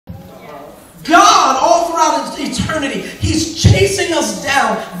eternity, he's chasing us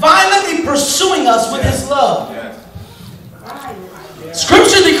down, violently pursuing us with his love.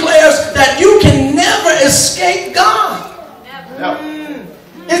 Scripture declares that you can never escape God.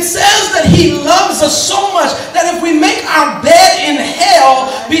 It says that he loves us so much that if we make our bed in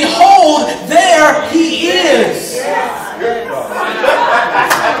hell, behold, there he is.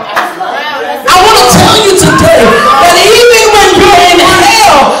 I want to tell you today that even when you're in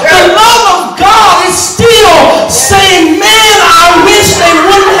hell, the love of God is still saying, man, I wish they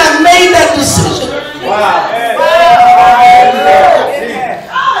wouldn't have made that decision.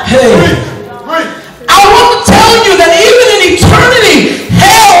 Hey, I want to tell you that even in eternity,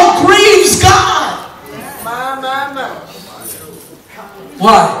 hell grieves God.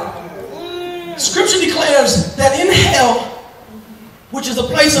 Why? Scripture declares that in hell, which is a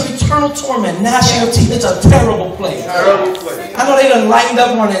place of eternal torment, gnashing of teeth, it's a terrible place. I know they done lightened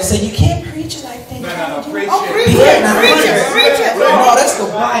up on it and said, you can't preach it like that. No, preach it. No, that's the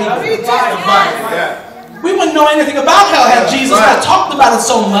Bible. We wouldn't know anything about hell had Jesus not talked about it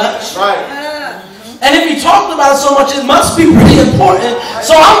so much. And if he talked about it so much, it must be pretty important.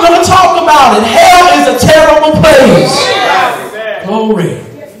 So I'm going to talk about it. Hell is a terrible place. Glory.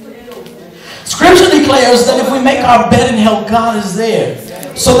 Scripture declares that if we make our bed in hell, God is there.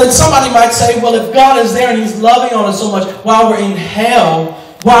 So that somebody might say, well, if God is there and he's loving on us so much while we're in hell,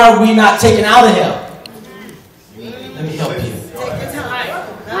 why are we not taken out of hell? Let me help you.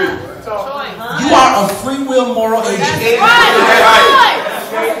 You are a free will moral agent.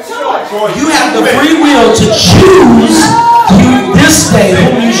 You have the free will to choose this day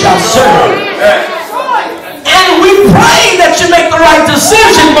whom you shall serve. And we pray that you make the right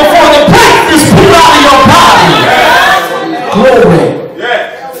decision before the breath is put out of your body. Glory.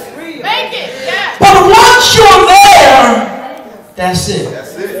 But once you're there, that's it.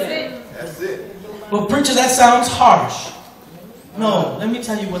 That's it. Well, preacher, that sounds harsh. No, let me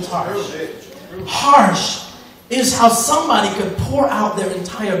tell you what's harsh. Harsh is how somebody could pour out their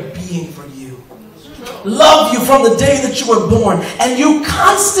entire being for you. Love you from the day that you were born, and you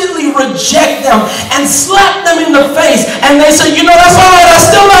constantly reject them and slap them in the face, and they say, you know, that's all right, I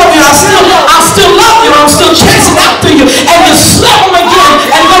still love you, I still love you, I'm still chasing after you, and you slap them again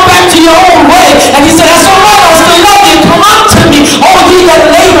and go back to your own way, and he said, that's all right, I still love you, come unto me, all ye that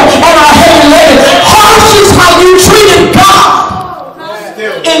labor and are heavy laden. Harsh is how you treated God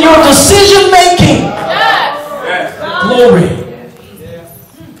in your decision making. Glory.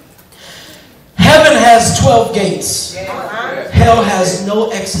 Heaven has 12 gates. Hell has no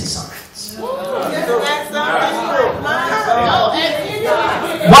exit signs. Why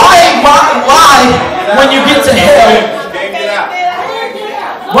when you get to hell,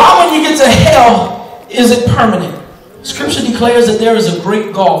 why when you get to hell is it permanent? Scripture declares that there is a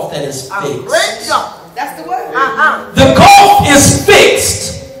great gulf that is fixed. That's the word. The gulf is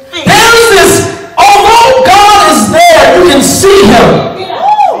fixed. There is this, although God is there, you can see him.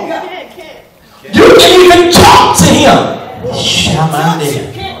 You can even talk to him.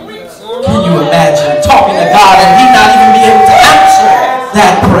 Can you imagine talking to God and he not even be able to answer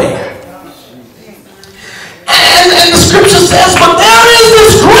that prayer? And the scripture says, but there is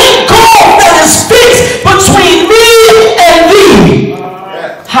this great gulf that is fixed between me and thee.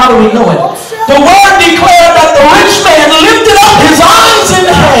 How do we know it? The word declared that the rich man lifted up his eyes in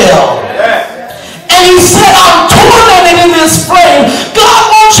hell. And he said, I'm tormented in this flame. God,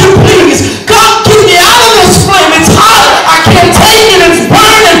 won't you please? God, get me out of this flame. It's hot. I can't take it. It's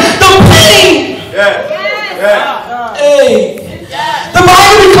burning. The pain. Hey. The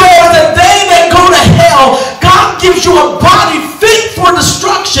Bible declares that they that go to hell, God gives you a body fit for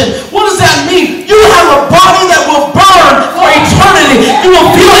destruction. What does that mean? You have a body that will burn for eternity. You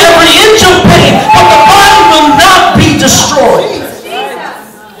will feel every inch of pain, but the body will not be destroyed.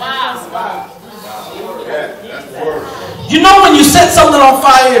 You know when you set something on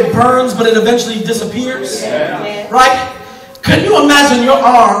fire, it burns, but it eventually disappears? Right? Can you imagine your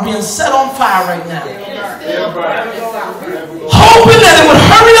arm being set on fire right now? Hoping that it would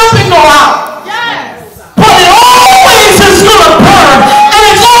hurry up and go out. But it always is going to burn, and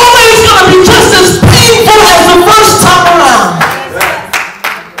it's always going to be just as painful as the first time around.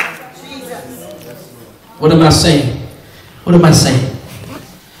 What am I saying? What am I saying?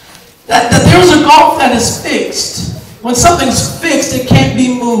 That there's a gulf that is fixed. When something's fixed, it can't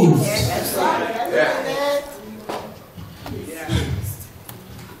be moved.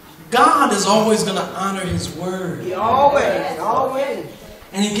 God is always going to honor his word. Always.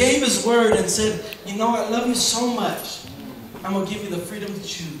 And he gave his word and said, you know, I love you so much. I'm going to give you the freedom to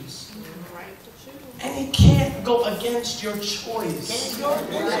choose. And he can't go against your choice. You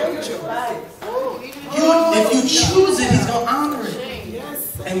if you choose it, He's going to honor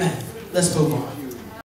it. Amen. Let's move on.